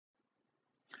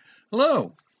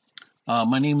Hello,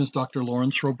 my name is Dr.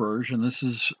 Lawrence Roberge, and this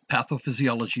is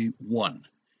Pathophysiology 1.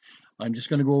 I'm just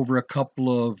going to go over a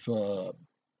couple of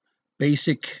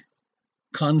basic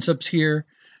concepts here.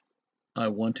 I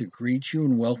want to greet you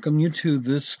and welcome you to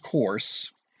this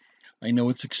course. I know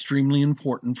it's extremely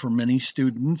important for many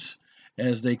students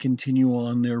as they continue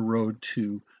on their road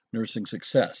to nursing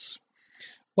success.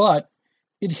 But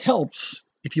it helps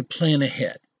if you plan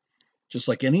ahead. Just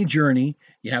like any journey,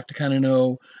 you have to kind of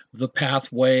know the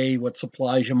pathway, what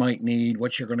supplies you might need,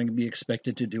 what you're going to be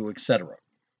expected to do, etc.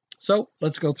 So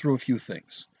let's go through a few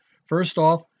things. First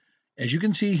off, as you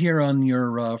can see here on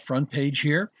your front page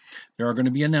here, there are going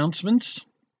to be announcements.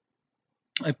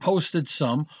 I posted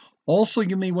some. Also,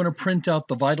 you may want to print out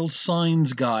the vital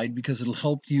signs guide because it'll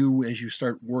help you as you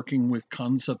start working with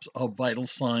concepts of vital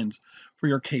signs for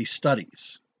your case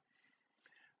studies.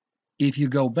 If you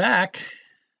go back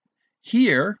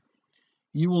here,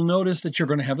 you will notice that you're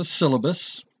going to have a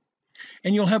syllabus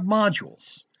and you'll have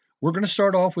modules. We're going to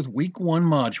start off with week 1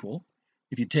 module.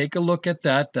 If you take a look at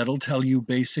that, that'll tell you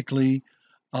basically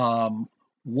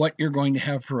what you're going to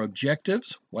have for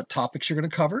objectives, what topics you're going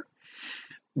to cover.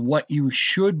 What you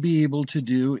should be able to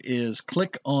do is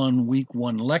click on week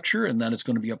 1 lecture, and that is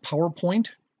going to be a PowerPoint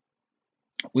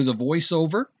with a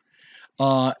voiceover.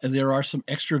 There are some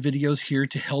extra videos here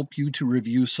to help you to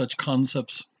review such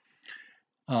concepts,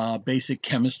 basic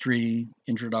chemistry,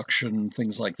 introduction,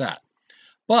 things like that.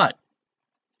 But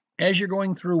as you're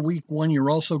going through week 1, you're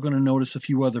also going to notice a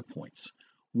few other points.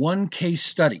 1 case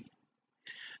study.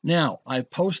 Now, I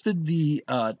posted the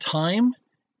time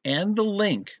and the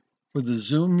link for the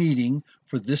Zoom meeting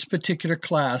for this particular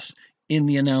class in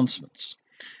the announcements.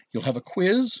 You'll have a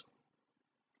quiz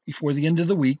before the end of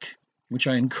the week, which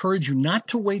I encourage you not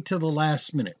to wait till the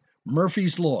last minute.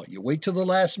 Murphy's Law. You wait till the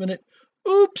last minute,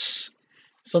 oops,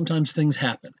 sometimes things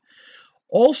happen.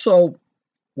 Also,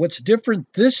 what's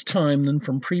different this time than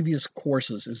from previous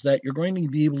courses is that you're going to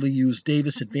be able to use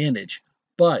Davis Advantage,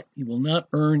 but you will not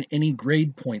earn any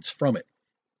grade points from it.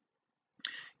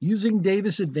 Using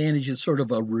Davis Advantage is sort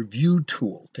of a review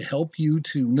tool to help you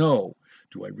to know,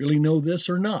 do I really know this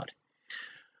or not?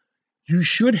 You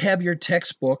should have your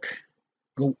textbook,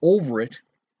 go over it,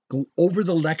 go over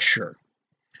the lecture,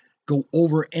 go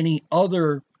over any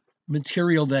other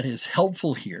material that is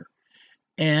helpful here,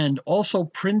 and also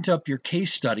print up your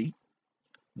case study,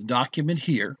 the document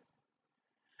here,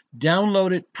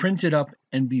 download it, print it up,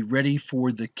 and be ready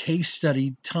for the case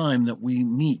study time that we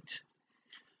meet.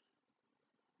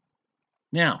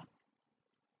 Now,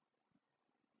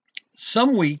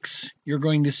 some weeks you're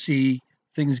going to see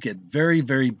things get very,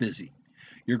 very busy.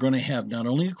 You're going to have not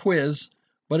only a quiz,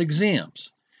 but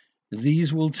exams.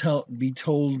 These will be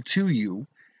told to you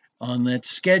on that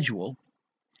schedule.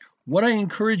 What I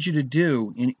encourage you to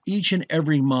do in each and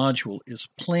every module is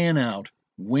plan out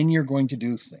when you're going to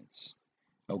do things,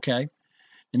 okay?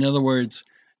 In other words,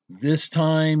 this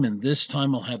time and this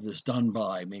time I'll have this done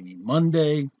by maybe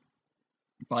Monday.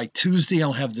 By Tuesday,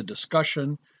 I'll have the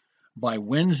discussion. By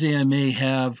Wednesday, I may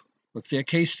have, let's say, a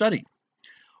case study.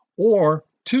 Or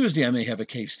Tuesday, I may have a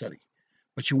case study.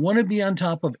 But you want to be on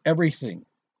top of everything,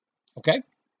 okay?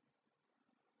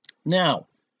 Now,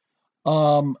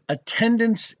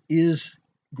 attendance is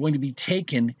going to be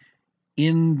taken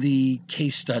in the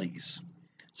case studies.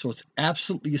 So it's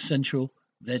absolutely essential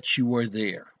that you are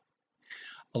there.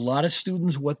 A lot of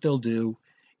students, what they'll do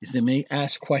is they may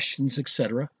ask questions,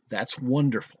 etc. That's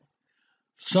wonderful.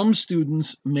 Some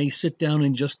students may sit down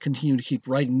and just continue to keep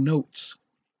writing notes.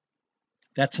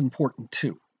 That's important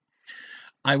too.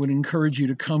 I would encourage you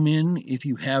to come in if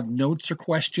you have notes or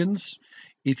questions.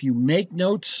 If you make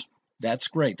notes, that's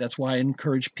great. That's why I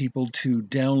encourage people to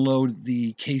download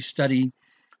the case study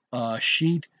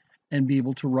sheet and be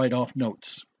able to write off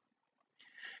notes.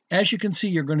 As you can see,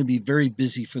 you're going to be very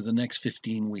busy for the next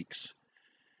 15 weeks.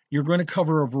 You're going to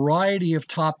cover a variety of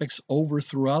topics over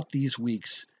throughout these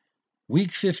weeks.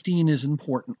 Week 15 is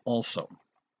important also.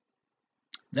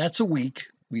 That's a week.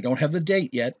 We don't have the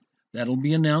date yet. That'll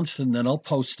be announced and then I'll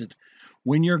post it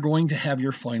when you're going to have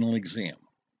your final exam.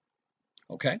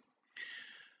 Okay?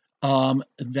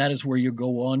 That is where you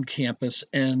go on campus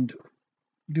and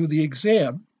do the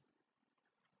exam.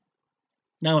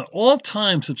 Now, at all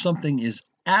times, if something is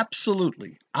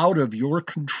absolutely out of your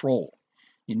control,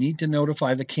 you need to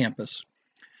notify the campus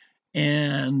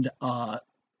and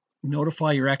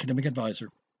notify your academic advisor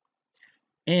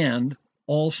and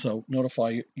also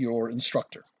notify your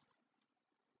instructor.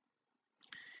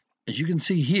 As you can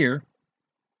see here,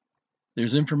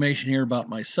 there's information here about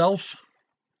myself,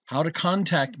 how to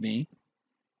contact me.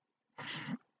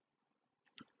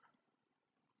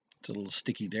 It's a little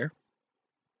sticky there.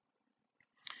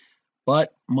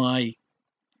 but my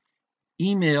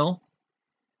email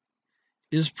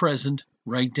is present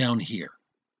right down here.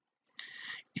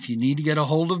 If you need to get a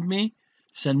hold of me,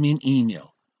 send me an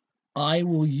email. I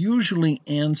will usually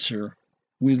answer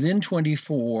within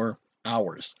 24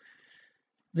 hours.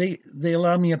 They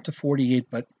allow me up to 48,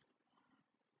 but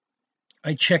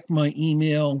I check my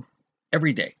email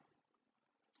every day.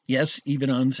 Yes, even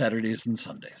on Saturdays and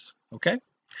Sundays. Okay?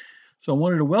 So I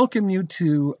wanted to welcome you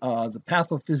to the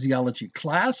pathophysiology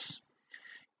class.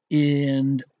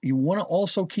 And you want to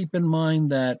also keep in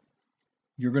mind that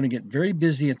you're going to get very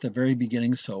busy at the very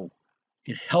beginning. So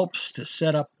it helps to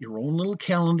set up your own little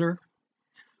calendar,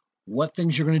 what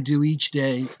things you're going to do each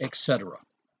day, etc.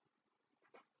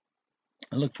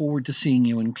 I look forward to seeing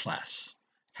you in class.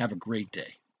 Have a great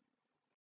day.